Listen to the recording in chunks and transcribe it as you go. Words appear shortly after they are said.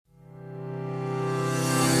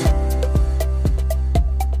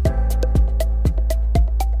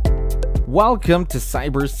Welcome to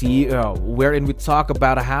Cyber CEO, wherein we talk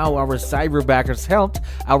about how our cyberbackers helped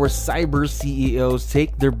our cyber CEOs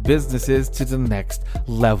take their businesses to the next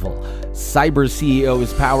level. Cyber CEO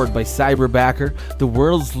is powered by Cyberbacker, the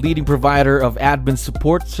world's leading provider of admin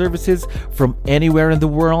support services from anywhere in the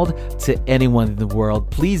world to anyone in the world.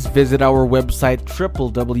 Please visit our website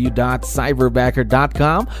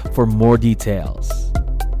www.cyberbacker.com for more details.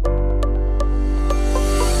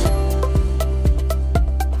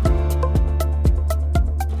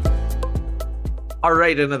 All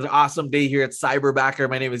right, another awesome day here at Cyberbacker.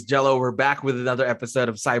 My name is Jello. We're back with another episode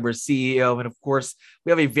of Cyber CEO. And of course,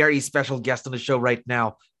 we have a very special guest on the show right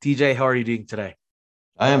now. TJ, how are you doing today?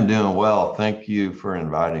 I am doing well. Thank you for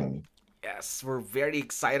inviting me. Yes, we're very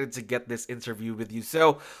excited to get this interview with you.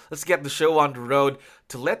 So let's get the show on the road.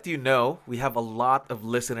 To let you know, we have a lot of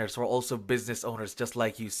listeners who are also business owners just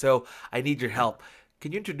like you. So I need your help.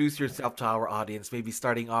 Can you introduce yourself to our audience, maybe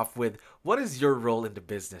starting off with what is your role in the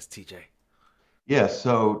business, TJ? Yes,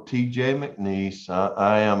 so TJ McNeese,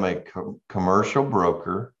 I am a commercial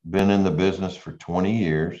broker, been in the business for 20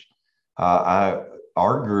 years. Our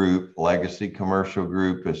group, Legacy Commercial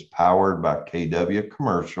Group, is powered by KW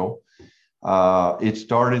Commercial. It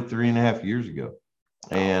started 3.5 years ago,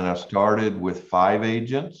 and I started with 5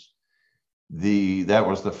 agents. That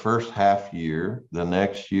was the first half year. The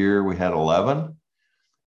next year we had 11.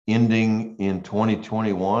 Ending in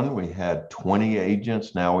 2021, we had 20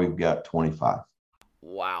 agents. Now we've got 25.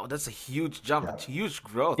 Wow, that's a huge jump, Yeah. it's huge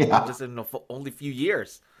growth, Yeah. just in only a few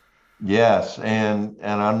years. Yes, and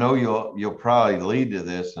I know you'll probably lead to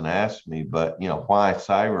this and ask me, but why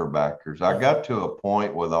cyberbackers? I Mhm, got to a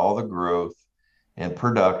point with all the growth and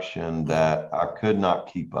production mhm. that I could not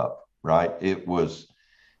keep up, right? It was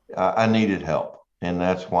I needed help, and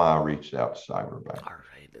that's why I reached out to cyberbacker. All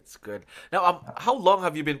right, that's good. Now, how long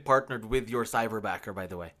have you been partnered with your cyberbacker, by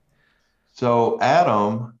the way? So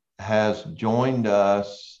Adam has joined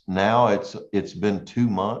us now. It's been 2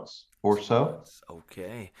 months or Two so. months.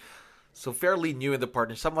 Okay. So fairly new in the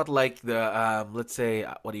partner, somewhat like the let's say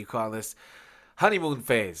what do you call this honeymoon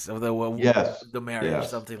phase of Yes, the marriage,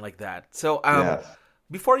 yes, something like that. So yes.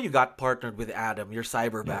 before you got partnered with Adam, your Yes.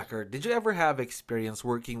 cyberbacker, did you ever have experience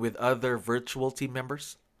working with other virtual team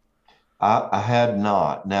members? I had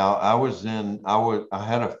not. Now I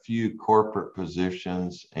had a few corporate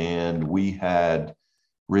positions, and we had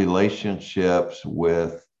relationships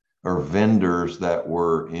with or vendors that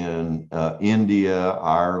were in India,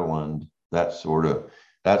 Ireland, that sort of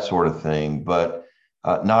thing, but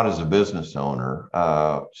not as a business owner.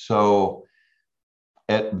 So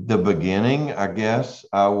at the beginning, I guess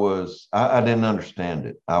I didn't understand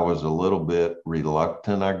it. I was a little bit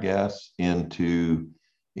reluctant, I guess, into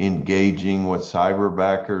engaging with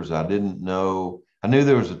cyberbackers. I didn't know, I knew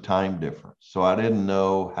there was a time difference, so I didn't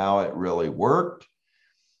know how it really worked.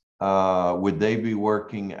 Would they be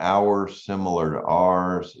working hours similar to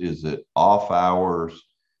ours? Is it off hours?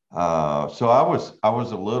 So I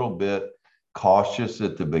was a little bit cautious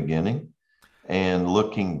at the beginning. And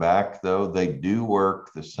looking back, though, they do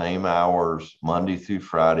work the same hours Monday through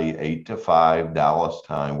Friday, 8 to 5, Dallas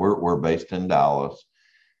time. We're based in Dallas,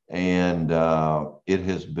 and it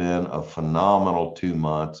has been a phenomenal 2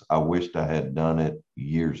 months. I wished I had done it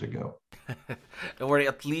years ago. Don't worry,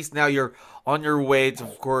 at least now you're on your way to,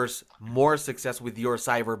 of course, more success with your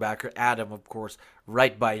cyberbacker, Adam, of course,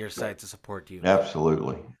 right by your side to support you.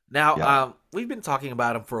 Absolutely. Now, Yeah. we've been talking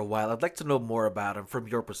about him for a while. I'd like to know more about him from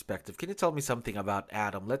your perspective. Can you tell me something about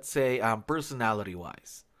Adam? Let's say, personality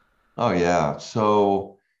wise. Oh, yeah.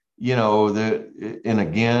 So, and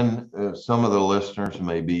again, some of the listeners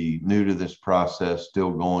may be new to this process,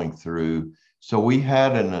 still going through. So we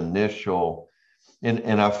had an initial,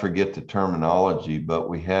 and I forget the terminology, but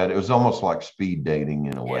it was almost like speed dating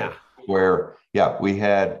in a Yeah. way, where, yeah, we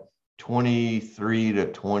had 23 to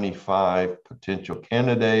 25 potential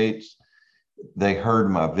candidates. They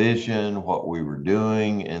heard my vision, what we were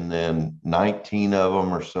doing, and then 19 of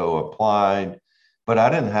them or so applied. But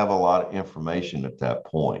I didn't have a lot of information at that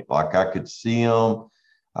point. Like I could see them,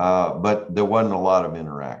 but there wasn't a lot of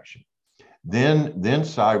interaction. Then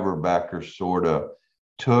cyberbackers sort of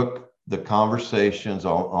took the conversations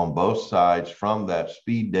on both sides from that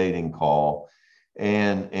speed dating call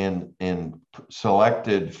and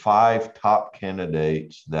selected 5 top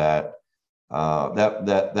candidates that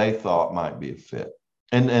they thought might be a fit.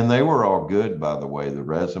 And they were all good, by the way. The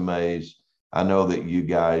resumes, I know that you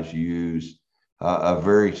guys use a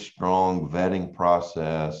very strong vetting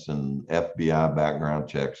process and FBI background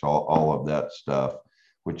checks, all of that stuff,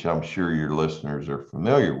 which I'm sure your listeners are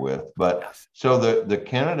familiar with. But Yes. so the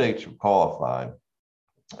candidates were qualified.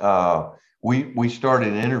 Uh, we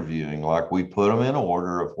started interviewing, like we put them in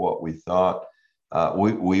order of what we thought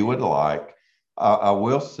we would like. I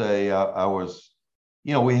will say I was,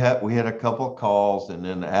 we had a couple of calls, and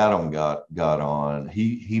then Adam got on.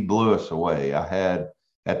 He blew us away. I had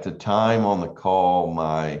at the time on the call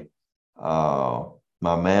uh,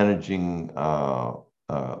 my managing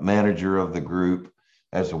manager of the group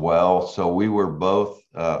as well. So we were both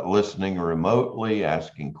listening remotely,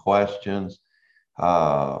 asking questions.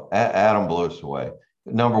 Adam blew us away.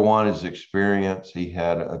 Number one is experience. He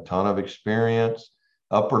had a ton of experience,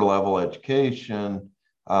 upper level education,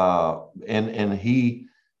 and he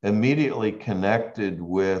immediately connected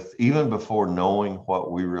with, even before knowing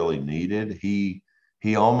what we really needed. He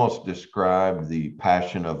almost described the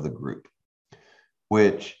passion of the group,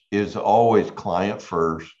 which is always client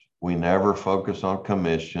first. We never focus on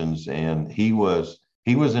commissions, and he was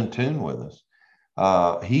in tune with us.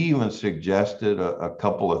 He even suggested a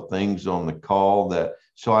couple of things on the call that,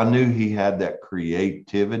 so I knew he had that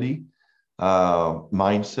creativity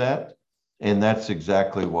mindset, and that's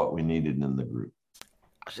exactly what we needed in the group.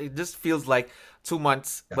 Actually, it just feels like 2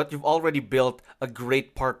 months, but you've already built a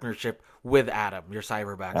great partnership with Adam, your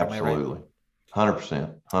cyberback. Am I right? Absolutely,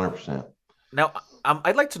 100%, 100%. Now,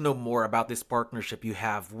 I'd like to know more about this partnership you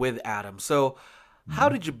have with Adam. So, how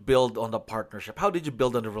did you build on the partnership? How did you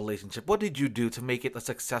build on the relationship? What did you do to make it a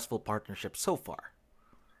successful partnership so far?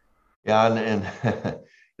 Yeah, and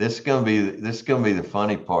this is gonna be the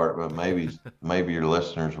funny part, but maybe your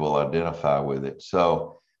listeners will identify with it.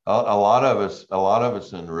 So a lot of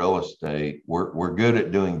us in real estate, we're good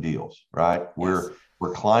at doing deals, right? Yes.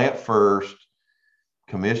 We're client first,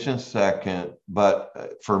 commission second.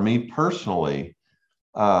 But for me personally,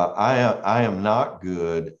 I am not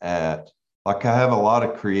good at, like, I have a lot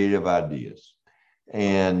of creative ideas,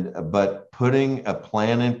 and but putting a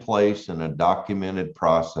plan in place and a documented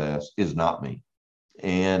process is not me.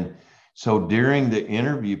 And so during the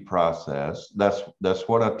interview process, that's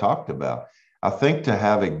what I talked about. I think to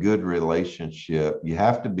have a good relationship, you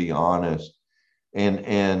have to be honest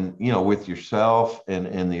and with yourself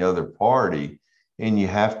and the other party, and you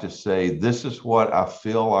have to say, this is what I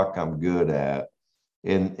feel like I'm good at,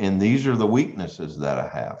 and these are the weaknesses that I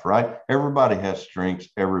have, right? Everybody has strengths,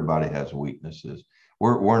 everybody has weaknesses.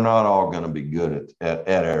 We're not all going to be good at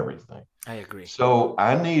everything. I agree. So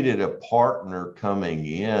I needed a partner coming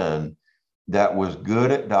in that was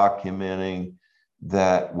good at documenting,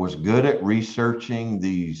 that was good at researching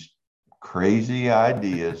these crazy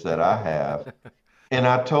ideas that I have. And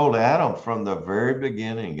I told Adam from the very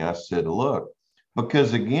beginning, I said, look,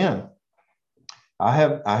 because again, I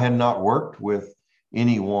had not worked with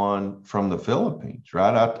anyone from the Philippines,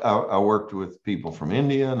 right? I worked with people from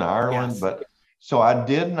India and Ireland, Yes. but so I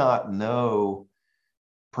did not know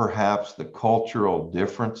perhaps the cultural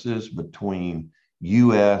differences between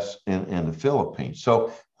U.S. and the Philippines.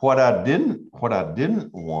 So what I didn't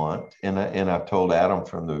want, and I told Adam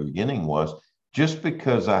from the beginning, was just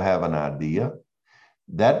because I have an idea,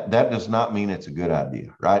 that does not mean it's a good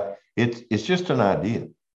idea, right? It's just an idea.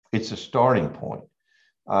 It's a starting point.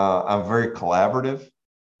 I'm very collaborative.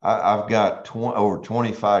 I've got over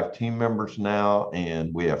 25 team members now,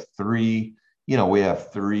 and we have three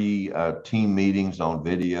team meetings on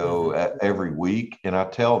video Hmm. every week, and I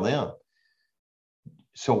tell them.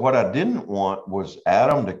 So what I didn't want was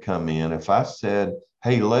Adam to come in. If I said,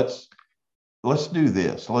 "Hey, let's do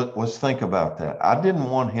this. Let's think about that," I didn't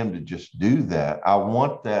want him to just do that. I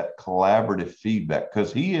want that collaborative feedback,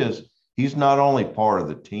 because he's not only part of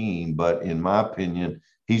the team, but in my opinion,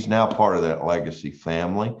 he's now part of that legacy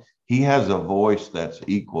family. He has a voice that's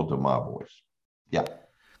equal to my voice. Yeah,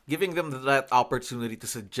 Giving them that opportunity to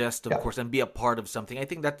suggest, of yeah, course, and be a part of something, I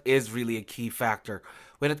think that is really a key factor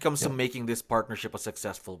when it comes to yeah, making this partnership a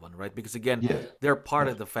successful one, right? Because again, yes, they're part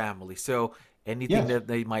yes, of the family. So anything yes. that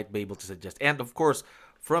they might be able to suggest. And of course,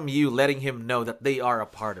 from you letting him know that they are a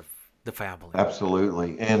part of the family.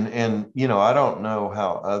 Absolutely. And I don't know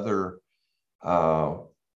how other uh,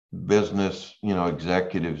 business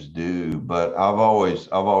executives do, but I've always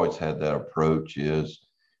had that approach, is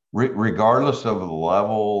regardless of the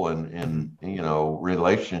level Hmm. and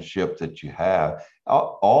relationship that you have,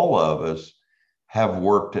 all of us have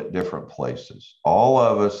worked at different places. All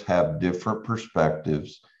of us have different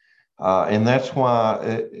perspectives, and that's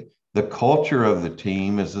why the culture of the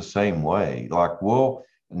team is the same way. Like,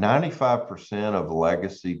 95% of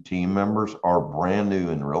legacy team members are brand new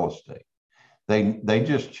in real estate. They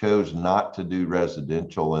just chose not to do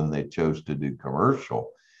residential, and they chose to do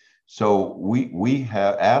commercial. So we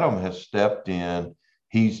have Adam has stepped in.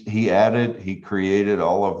 He created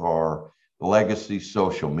all of our legacy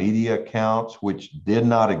social media accounts, which did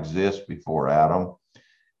not exist before Adam.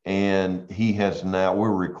 And he has now,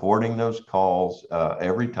 we're recording those calls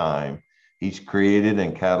every time. He's created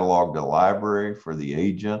and cataloged a library for the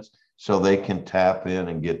agents so they can tap in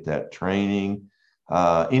and get that training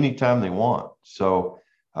anytime they want. So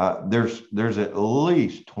there's at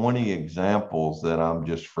least 20 examples that I'm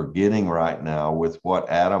just forgetting right now with what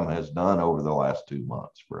Adam has done over the last 2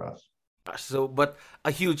 months for us. So, but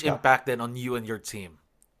a huge Yeah, impact then on you and your team.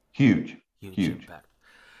 huge, Huge huge. impact.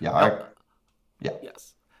 Yeah, Now, yeah,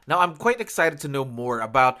 yes. Now, I'm quite excited to know more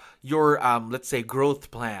about your, let's say,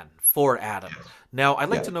 growth plan for Adam. Now, I'd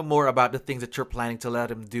like yeah. to know more about the things that you're planning to let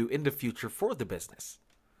him do in the future for the business.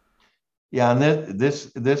 Yeah, and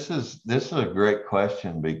this is a great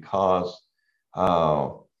question because uh,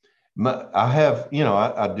 I have,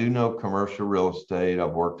 I do know commercial real estate.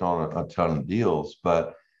 I've worked on a ton of deals,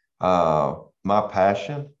 but my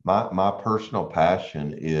passion, my personal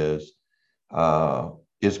passion is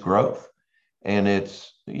growth. And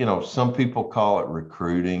it's, some people call it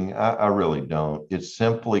recruiting. I really don't. It's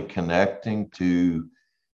simply connecting to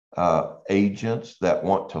agents that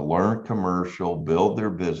want to learn commercial, build their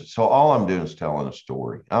business. So all I'm doing is telling a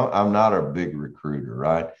story. I'm not a big recruiter,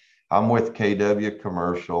 right? I'm with KW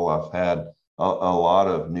Commercial. I've had a lot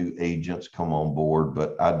of new agents come on board,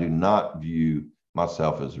 but I do not view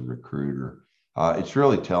myself as a recruiter. It's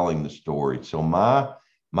really telling the story. So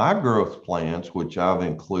my growth plans, which I've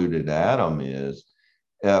included Adam, is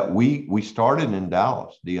we started in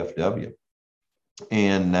Dallas, DFW,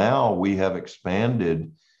 and now we have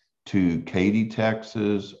expanded to Katy,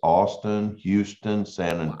 Texas, Austin, Houston,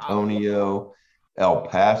 San Wow. Antonio, El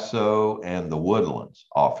Paso, and the Woodlands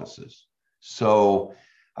offices. So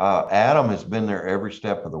Adam has been there every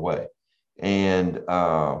step of the way. And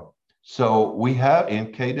so we have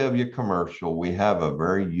in KW Commercial, we have a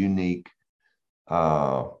very unique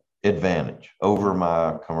uh, advantage over Mhm.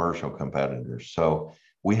 my commercial competitors. So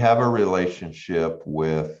we have a relationship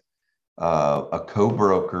with a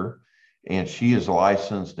co-broker, and she is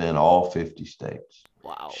licensed in all 50 states.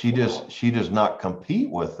 Wow. She does not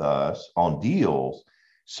compete with us on deals.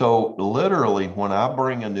 So literally, when I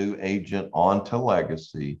bring a new agent onto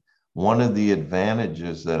Legacy, one of the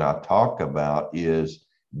advantages that I talk about is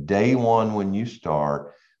day one when you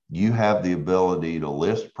start, you have the ability to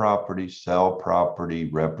list property, sell property,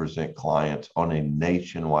 represent clients on a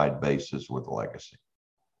nationwide basis with Legacy.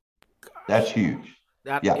 That's Gosh, huge.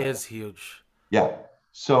 that Yeah. is huge. Yeah.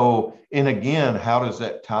 So, and again, how does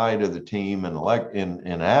that tie to the team and like in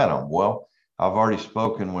Adam? Well, I've already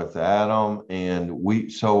spoken with Adam,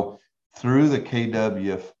 and so through the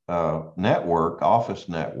KW network, office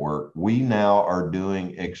network, we now are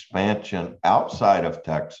doing expansion outside of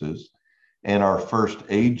Texas, and our first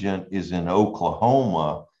agent is in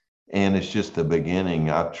Oklahoma, and it's just the beginning.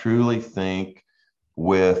 I truly think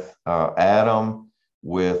with Adam,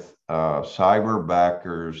 with cyber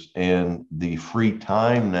backers, and the free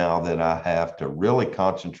time now that I have to really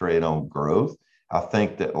concentrate on growth, I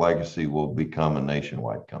think that Legacy will become a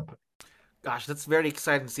nationwide company. Gosh, that's very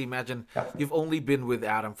exciting to see. Imagine Yeah. you've only been with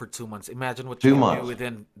Adam for 2 months. Imagine what you two can do months.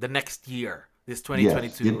 within the next year, this Yes.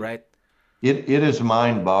 2022, right? It is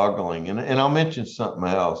mind boggling. And I'll mention something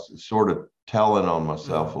else, sort of telling on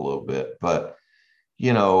myself Hmm. a little bit, but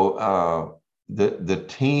you know, the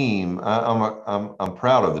team. I'm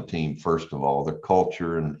proud of the team. First of all, the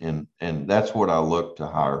culture, and that's what I look to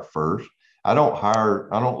hire first. I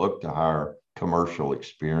don't look to hire commercial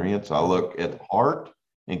experience. I Hmm. look at heart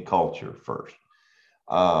and culture first.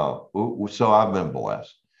 So I've been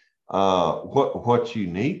blessed. What's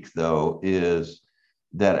unique though is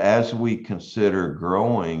that as we consider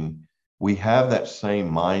growing, we have that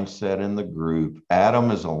same mindset in the group.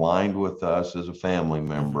 Adam is aligned with us as a family Hmm.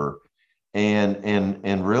 member,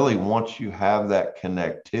 and really once you have that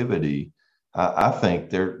connectivity, I think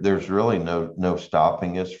there's really no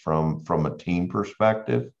stopping us from a team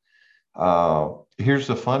perspective. Here's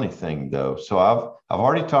the funny thing though. So I've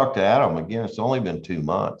already talked to Adam again. It's only been 2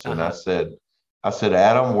 months, and Uh-huh. I said,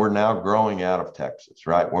 Adam, we're now growing out of Texas,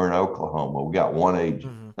 right? We're in Oklahoma. We got one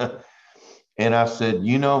agent. Hmm. And I said,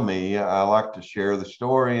 you know me, I like to share the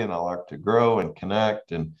story and I like to grow and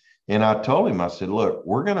connect. And I told him, I said, look,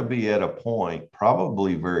 we're going to be at a point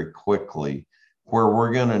probably very quickly where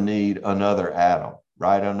we're going to need another Adam,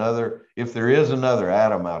 right? If there is another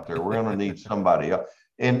Adam out there, we're going to need somebody else.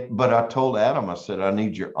 But I told Adam, I said, I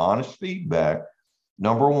need your honest feedback.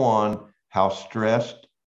 Number one, how stressed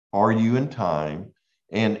are you in time?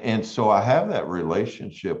 And so I have that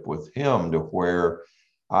relationship with him to where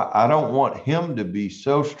I don't want him to be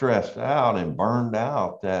so stressed out and burned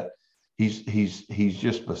out that he's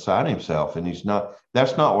just beside himself, and he's not.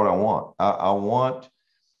 That's not what I want. I want,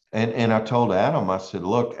 and I told Adam, I said,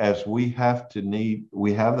 look, as we have the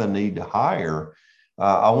need to hire.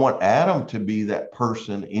 I want Adam to be that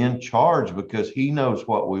person in charge because he knows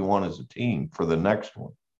what we want as a team for the next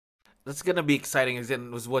one. That's gonna be exciting. Again,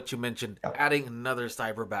 was what you mentioned, Yeah. adding another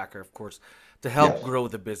cyberbacker, of course, to help Yes. grow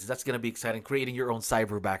the business. That's gonna be exciting. Creating your own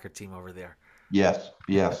cyberbacker team over there. Yes,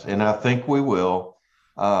 yes, and I think we will.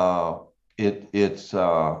 Uh, it's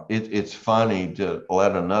funny to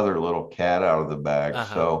let another little cat out of the bag. Uh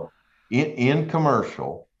huh. So in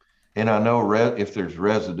commercial, and I know if there's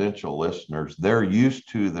residential listeners, they're used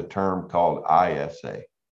to the term called ISA.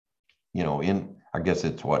 In I guess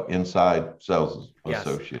it's what inside sales Yes.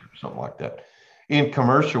 associate or something like that. In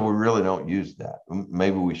commercial, we really don't use that.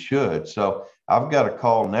 Maybe we should. So I've got a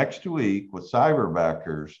call next week with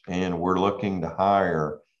cyberbackers, and we're looking to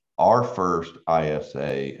hire our first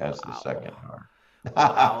ISA as the second Wow.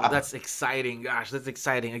 Wow, hire. that's exciting. Gosh, that's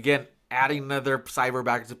exciting. Again, adding another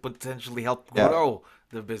cyberbacker to potentially help Yeah, grow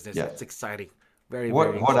the business. yeah. That's exciting. Very,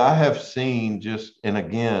 very What I exciting. have seen just, and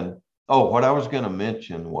again, oh, what I was going to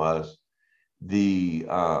mention was the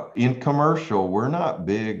in commercial, we're not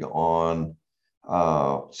big on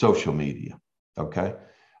social media. Okay.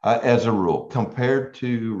 As a rule, compared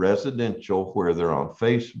to residential, where they're on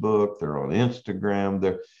Facebook, they're on Instagram,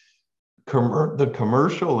 the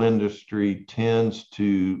commercial industry tends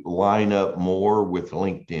to line up more with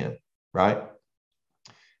LinkedIn, right?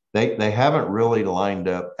 They haven't really lined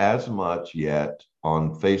up as much yet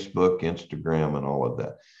on Facebook, Instagram, and all of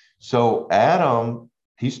that. So Adam,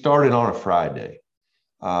 he started on a Friday,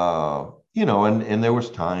 and there was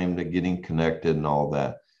time to getting connected and all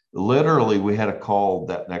that. Literally, we had a call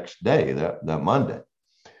that next day, that Monday,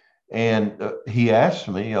 and he asked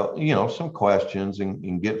me, some questions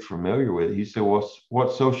and get familiar with it. He said, "Well,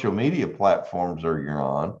 what social media platforms are you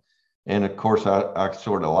on?" And of course, I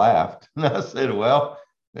sort of laughed and I said, "Well,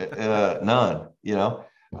 none.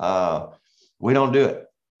 Uh, we don't do it."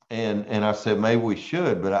 And I said, "Maybe we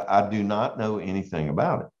should, but I do not know anything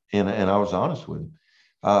about it." And I was honest with him.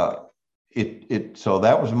 Uh, so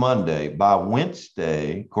that was Monday. By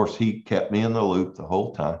Wednesday, of course, he kept me in the loop the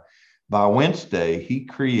whole time. By Wednesday, he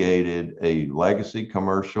created a legacy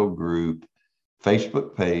commercial group,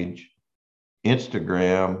 Facebook page,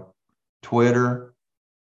 Instagram, Twitter,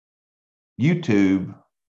 YouTube,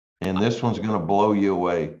 and this one's going to blow you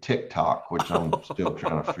away, TikTok, which I'm still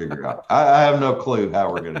trying to figure out. I have no clue how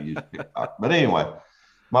we're going to use TikTok. But anyway,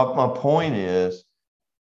 my point is,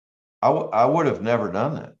 I would have never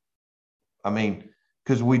done that. I mean,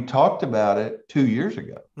 because we talked about it 2 years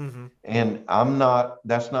ago, Mm-hmm. and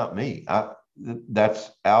that's not me. That's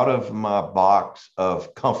out of my box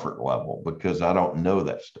of comfort level because I don't know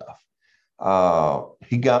that stuff.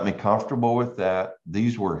 He got me comfortable with that.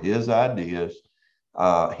 These were his ideas.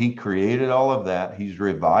 He created all of that. He's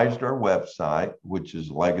revised our website, which is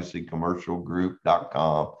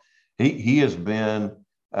legacycommercialgroup.com. He has been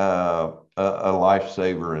a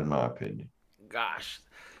lifesaver, in my opinion. Gosh,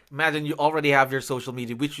 imagine you already have your social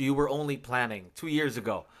media, which you were only planning 2 years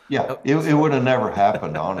ago. Yeah, Uh, it would have never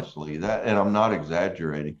happened, honestly. And I'm not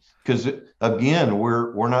exaggerating because again,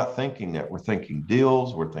 we're not thinking that. We're thinking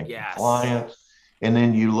deals, we're thinking yes. clients, and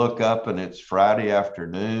then you look up and it's Friday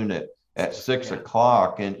afternoon at 6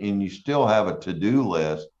 o'clock, and you still have a to-do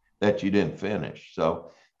list that you didn't finish.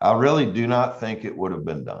 So I really do not think it would have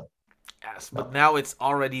been done. Yes, but No. now it's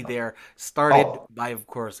already there. Started Oh, by, of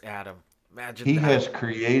course, Adam. Imagine he that. has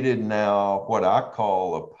created now what I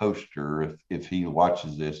call a poster. If he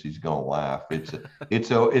watches this, he's gonna laugh. It's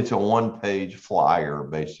a one page flyer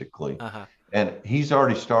basically, Uh-huh. and he's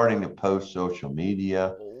already starting to post social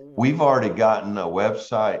media. Oh. We've already gotten a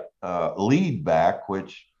website lead back,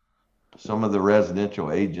 which some of the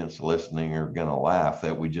residential agents listening are going to laugh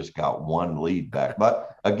that we just got one lead back.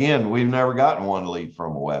 But again, we've never gotten one lead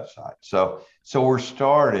from a website. So we're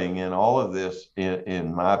starting, and all of this,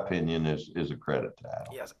 in my opinion, is a credit to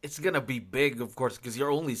Adam. Yes, it's gonna be big, of course, because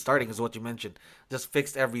you're only starting, is what you mentioned. Just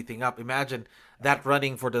fixed everything up. Imagine that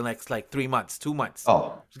running for the next like 3 months, 2 months.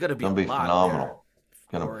 Oh, There's gonna it's be a going to be lot there, phenomenal. of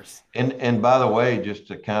Gonna, course. and by the way, just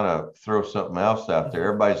to kind of throw something else out there, Mhm.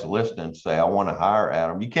 everybody's listening. Say, I want to hire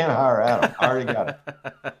Adam. You can't hire Adam. I already got it.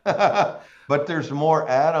 But there's more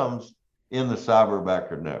Adams in the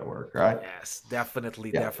Cyberbacker network, right? Yes,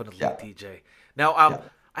 definitely, Yeah, definitely, yeah, TJ. Now, yeah.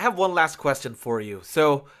 I have one last question for you.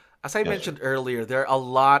 So, as I Yes, sir. mentioned earlier, there are a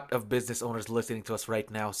lot of business owners listening to us right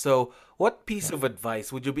now. So, what piece Yeah. of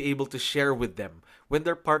advice would you be able to share with them when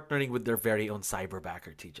they're partnering with their very own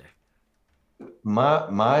cyberbacker, TJ?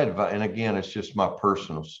 My advice, and again, it's just my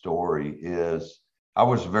personal story, is I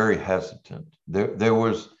was very hesitant. There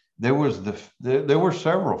were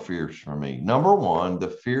several fears for me. Number one, the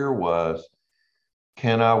fear was,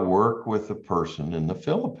 can I work with a person in the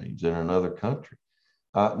Philippines, in another country?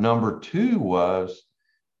 Number two was,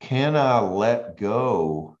 can I let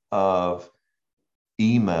go of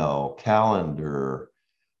email, calendar?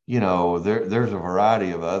 There's a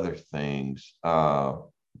variety of other things that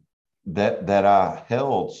I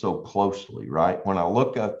held so closely, right? When I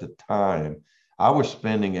look at the time, I was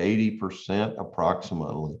spending 80%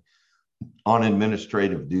 approximately on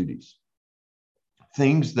administrative duties,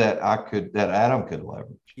 things that Adam could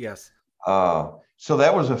leverage. Yes. So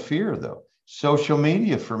that was a fear, though. Social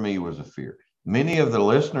media for me was a fear. Many of the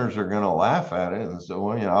listeners are going to laugh at it and say,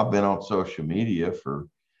 well, I've been on social media for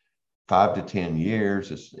 5 to 10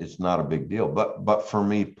 years. It's not a big deal. But for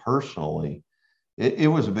me personally, it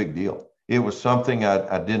was a big deal. It was something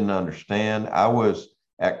I didn't understand. I was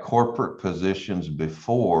at corporate positions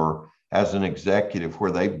before as an executive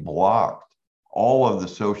where they blocked all of the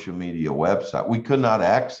social media website. We could not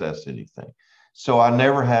access anything. So I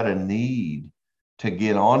never had a need to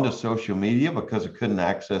get onto social media because I couldn't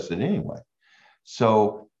access it anyway.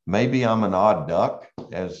 So maybe I'm an odd duck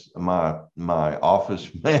as my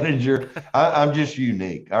office manager. I'm just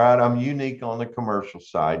unique. All right. I'm unique on the commercial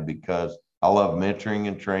side because I love mentoring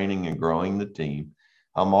and training and growing the team.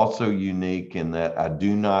 I'm also unique in that I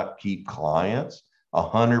do not keep clients.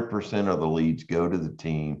 100% of the leads go to the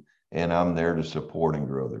team, and I'm there to support and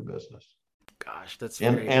grow their business. Gosh, that's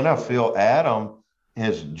great. And I feel Adam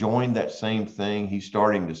has joined that same thing. He's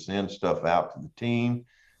starting to send stuff out to the team.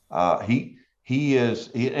 He has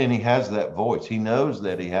that voice. He knows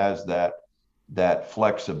that he has that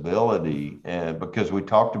flexibility, and because we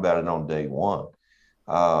talked about it on day one.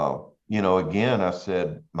 Again, I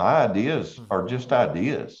said my ideas are just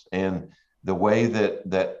ideas, and the way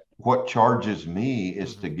that what charges me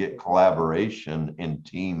is to get collaboration and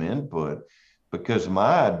team input, because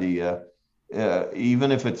my idea,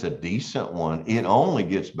 even if it's a decent one, it only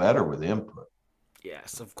gets better with input.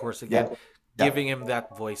 Yes, of course. Again, giving him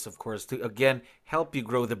that voice, of course, to again help you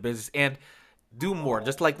grow the business and do more,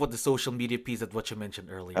 just like what the social media piece that what you mentioned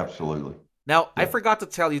earlier. Absolutely. Now, I forgot to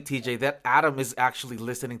tell you, TJ, that Adam is actually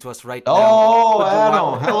listening to us right now. Oh,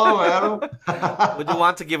 Adam. Hello, Adam. Would you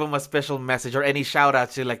want to give him a special message or any shout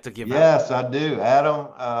outs you'd like to give? Yes, I do. Adam,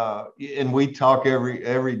 and we talk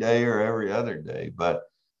every day or every other day, but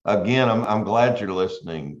again, I'm glad you're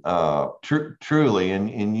listening. Truly,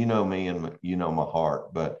 and you know me and you know my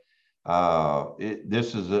heart, but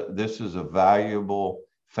this is a valuable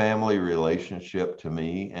family relationship to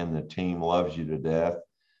me, and the team loves you to death.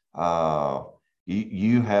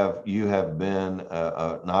 You have been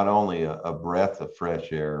not only a breath of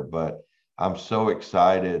fresh air, but I'm so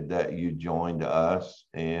excited that you joined us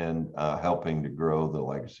and helping to grow the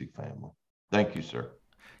Legacy family. Thank you, sir.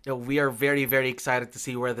 We are very, very excited to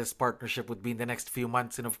see where this partnership would be in the next few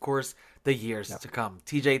months and, of course, the years to come.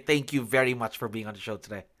 TJ, thank you very much for being on the show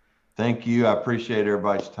today. Thank you. I appreciate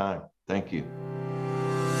everybody's time. Thank you.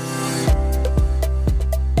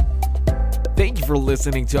 Thank you for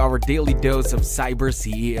listening to our daily dose of Cyber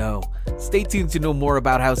CEO. Stay tuned to know more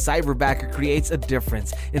about how Cyberbacker creates a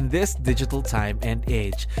difference in this digital time and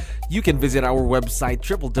age. You can visit our website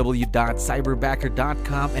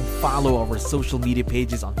www.cyberbacker.com and follow our social media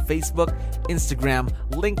pages on Facebook, Instagram,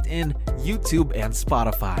 LinkedIn, YouTube, and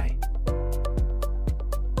Spotify.